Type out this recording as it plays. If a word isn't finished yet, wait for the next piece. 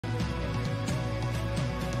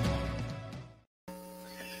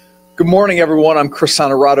Good morning, everyone. I'm Chris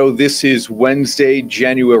Honorato. This is Wednesday,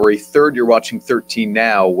 January 3rd. You're watching 13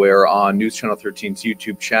 Now, where on News Channel 13's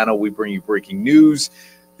YouTube channel, we bring you breaking news,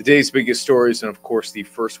 the day's biggest stories, and, of course, the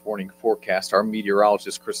first warning forecast. Our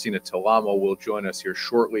meteorologist, Christina Talamo, will join us here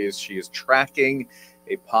shortly as she is tracking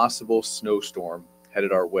a possible snowstorm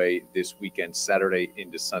headed our way this weekend, Saturday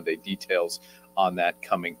into Sunday. Details on that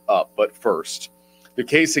coming up. But first, the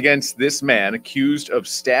case against this man accused of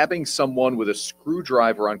stabbing someone with a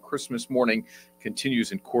screwdriver on Christmas morning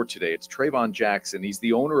continues in court today. It's Trayvon Jackson. He's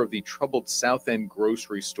the owner of the troubled South End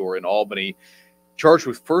grocery store in Albany. Charged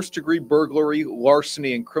with first-degree burglary,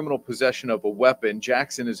 larceny, and criminal possession of a weapon,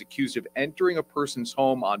 Jackson is accused of entering a person's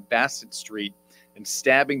home on Bassett Street and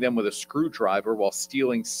stabbing them with a screwdriver while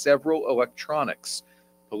stealing several electronics.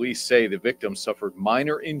 Police say the victim suffered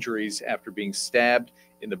minor injuries after being stabbed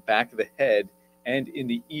in the back of the head and in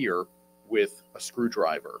the ear with a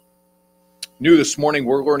screwdriver. New this morning,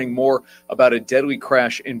 we're learning more about a deadly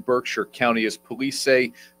crash in Berkshire County as police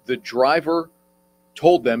say the driver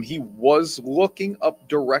told them he was looking up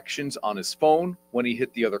directions on his phone when he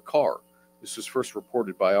hit the other car. This was first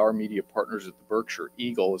reported by our media partners at the Berkshire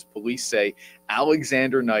Eagle as police say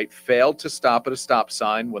Alexander Knight failed to stop at a stop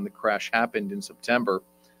sign when the crash happened in September.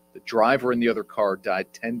 The driver in the other car died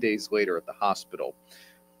 10 days later at the hospital.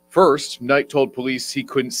 First, Knight told police he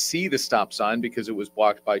couldn't see the stop sign because it was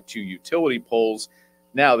blocked by two utility poles.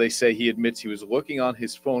 Now they say he admits he was looking on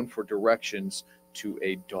his phone for directions to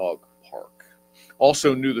a dog park.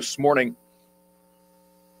 Also new this morning,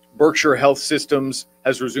 Berkshire Health Systems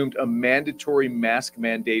has resumed a mandatory mask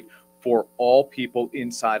mandate for all people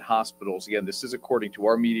inside hospitals. Again, this is according to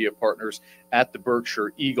our media partners at the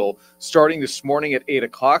Berkshire Eagle. Starting this morning at 8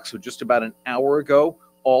 o'clock, so just about an hour ago,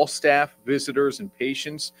 all staff, visitors, and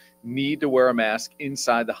patients need to wear a mask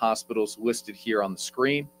inside the hospitals listed here on the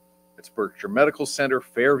screen. It's Berkshire Medical Center,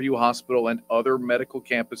 Fairview Hospital, and other medical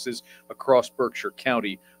campuses across Berkshire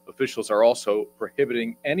County. Officials are also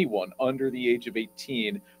prohibiting anyone under the age of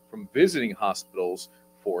 18 from visiting hospitals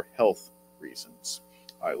for health reasons.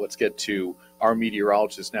 All right, let's get to our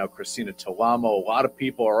meteorologist now, Christina Talamo. A lot of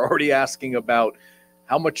people are already asking about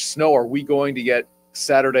how much snow are we going to get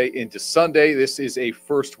Saturday into Sunday. This is a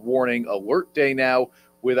first warning alert day now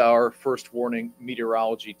with our first warning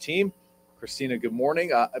meteorology team. Christina, good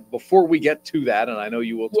morning. Before we get to that, and I know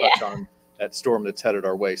you will touch on that storm that's headed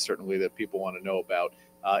our way, certainly that people want to know about.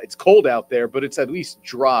 It's cold out there, but it's at least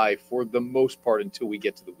dry for the most part until we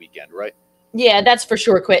get to the weekend, right? Yeah, that's for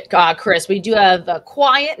sure, Chris. We do have a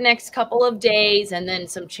quiet next couple of days and then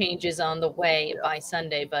some changes on the way by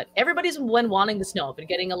Sunday. But everybody's been wanting the snow. I've been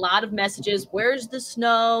getting a lot of messages. Where's the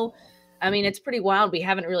snow? I mean, it's pretty wild. We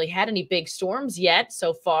haven't really had any big storms yet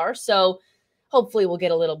so far. So hopefully we'll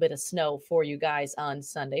get a little bit of snow for you guys on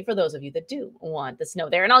Sunday, for those of you that do want the snow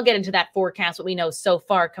there. And I'll get into that forecast, what we know so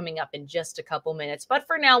far, coming up in just a couple minutes. But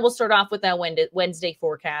for now, we'll start off with that Wednesday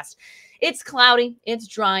forecast. It's cloudy, it's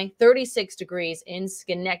dry, 36 degrees in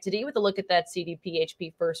Schenectady with a look at that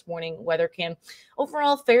CDPHP first warning weather cam.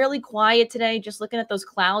 Overall, fairly quiet today, just looking at those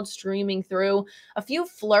clouds streaming through. A few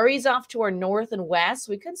flurries off to our north and west.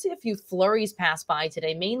 We could see a few flurries pass by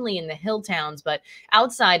today, mainly in the hill towns, but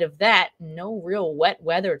outside of that, no real wet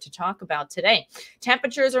weather to talk about today.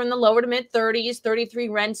 Temperatures are in the lower to mid 30s, 33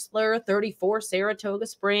 Rensselaer, 34 Saratoga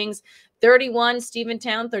Springs, 31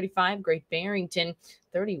 Stephentown, 35 Great Barrington,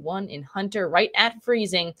 31 in Hunter, right at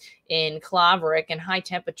freezing in Claverick, and high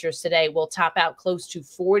temperatures today will top out close to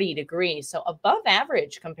 40 degrees. So above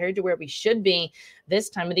average compared to where we should be this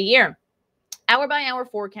time of the year. Hour by hour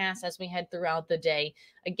forecast as we head throughout the day.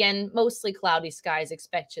 Again, mostly cloudy skies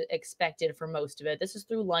expected for most of it. This is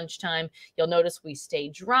through lunchtime. You'll notice we stay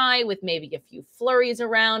dry with maybe a few flurries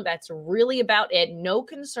around. That's really about it. No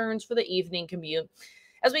concerns for the evening commute.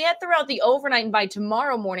 As we head throughout the overnight and by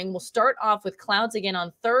tomorrow morning, we'll start off with clouds again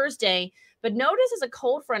on Thursday. But notice as a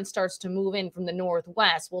cold front starts to move in from the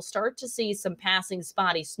northwest, we'll start to see some passing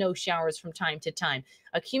spotty snow showers from time to time.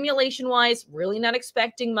 Accumulation-wise, really not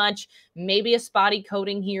expecting much. Maybe a spotty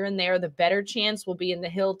coating here and there. The better chance will be in the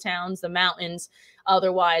hill towns, the mountains.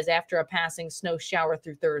 Otherwise, after a passing snow shower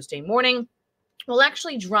through Thursday morning, will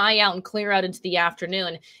actually dry out and clear out into the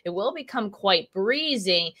afternoon. It will become quite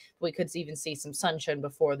breezy. We could even see some sunshine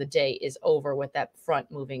before the day is over with that front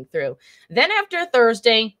moving through. Then after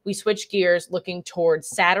Thursday, we switch gears looking towards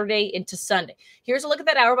Saturday into Sunday. Here's a look at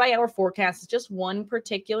that hour-by-hour forecast. It's just one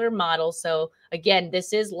particular model. So again,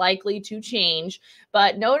 this is likely to change.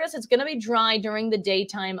 But notice it's going to be dry during the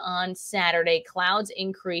daytime on Saturday. Clouds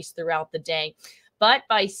increase throughout the day. But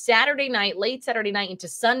by Saturday night, late Saturday night into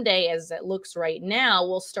Sunday, as it looks right now,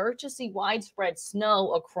 we'll start to see widespread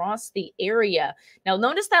snow across the area. Now,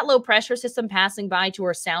 notice that low pressure system passing by to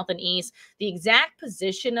our south and east. The exact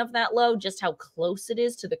position of that low, just how close it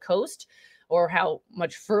is to the coast, or how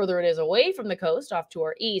much further it is away from the coast off to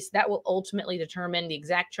our east, that will ultimately determine the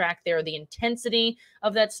exact track there, the intensity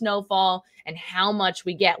of that snowfall, and how much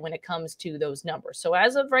we get when it comes to those numbers. So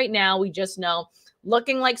as of right now, we just know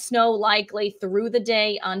looking like snow likely through the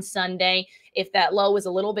day on Sunday. If that low is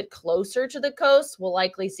a little bit closer to the coast, we'll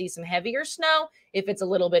likely see some heavier snow. If it's a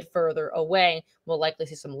little bit further away, we'll likely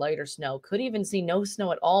see some lighter snow. Could even see no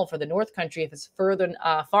snow at all for the North Country if it's further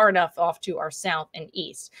far enough off to our south and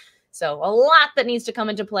east. So a lot that needs to come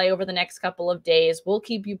into play over the next couple of days. We'll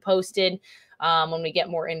keep you posted when we get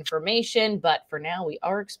more information. But for now, we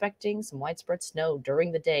are expecting some widespread snow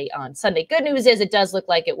during the day on Sunday. Good news is it does look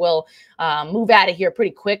like it will move out of here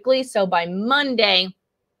pretty quickly. So by Monday,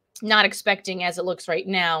 not expecting, as it looks right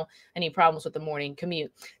now, any problems with the morning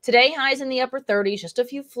commute. Today, highs in the upper 30s, just a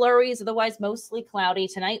few flurries, otherwise mostly cloudy.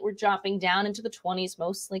 Tonight, we're dropping down into the 20s,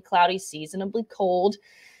 mostly cloudy, seasonably cold.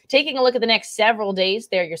 Taking a look at the next several days,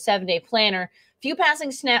 there, your 7-day planner. Few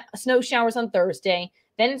passing snow showers on Thursday.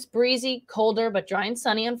 Then it's breezy, colder, but dry and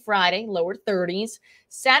sunny on Friday, lower 30s.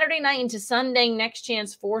 Saturday night into Sunday, next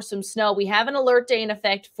chance for some snow. We have an alert day in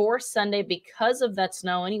effect for Sunday because of that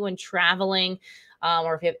snow. Anyone traveling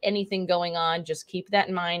or if you have anything going on, just keep that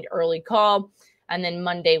in mind. Early call. And then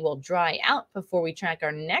Monday will dry out before we track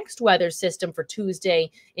our next weather system for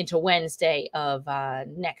Tuesday into Wednesday of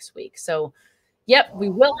next week. So, yep, we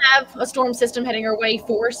will have a storm system heading our way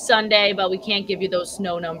for Sunday, but we can't give you those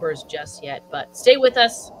snow numbers just yet. But stay with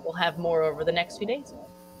us. We'll have more over the next few days.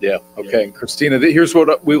 Yeah. Okay. And Christina, here's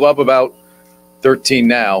what we love about 13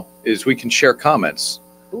 Now is we can share comments.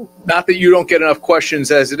 Ooh. Not that you don't get enough questions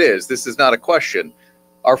as it is. This is not a question.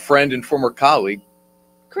 Our friend and former colleague,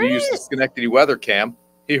 Chris, who used the Schenectady weather cam,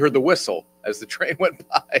 he heard the whistle as the train went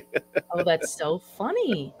by. Oh, that's so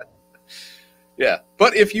funny. Yeah.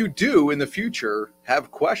 But if you do in the future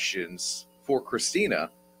have questions for Christina,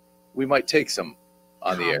 we might take some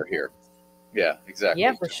on the air here. Yeah, exactly.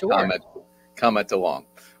 Yeah, for sure. Comment along.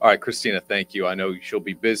 All right, Christina, thank you. I know she'll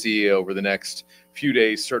be busy over the next few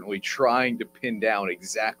days, certainly trying to pin down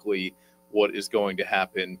exactly what is going to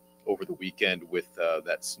happen over the weekend with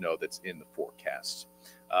that snow that's in the forecast.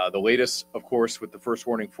 The latest, of course, with the first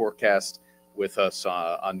warning forecast with us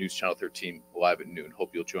on News Channel 13 live at noon.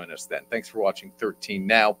 Hope you'll join us then. Thanks for watching 13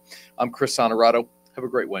 Now. I'm Chris Honorato. Have a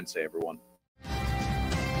great Wednesday, everyone.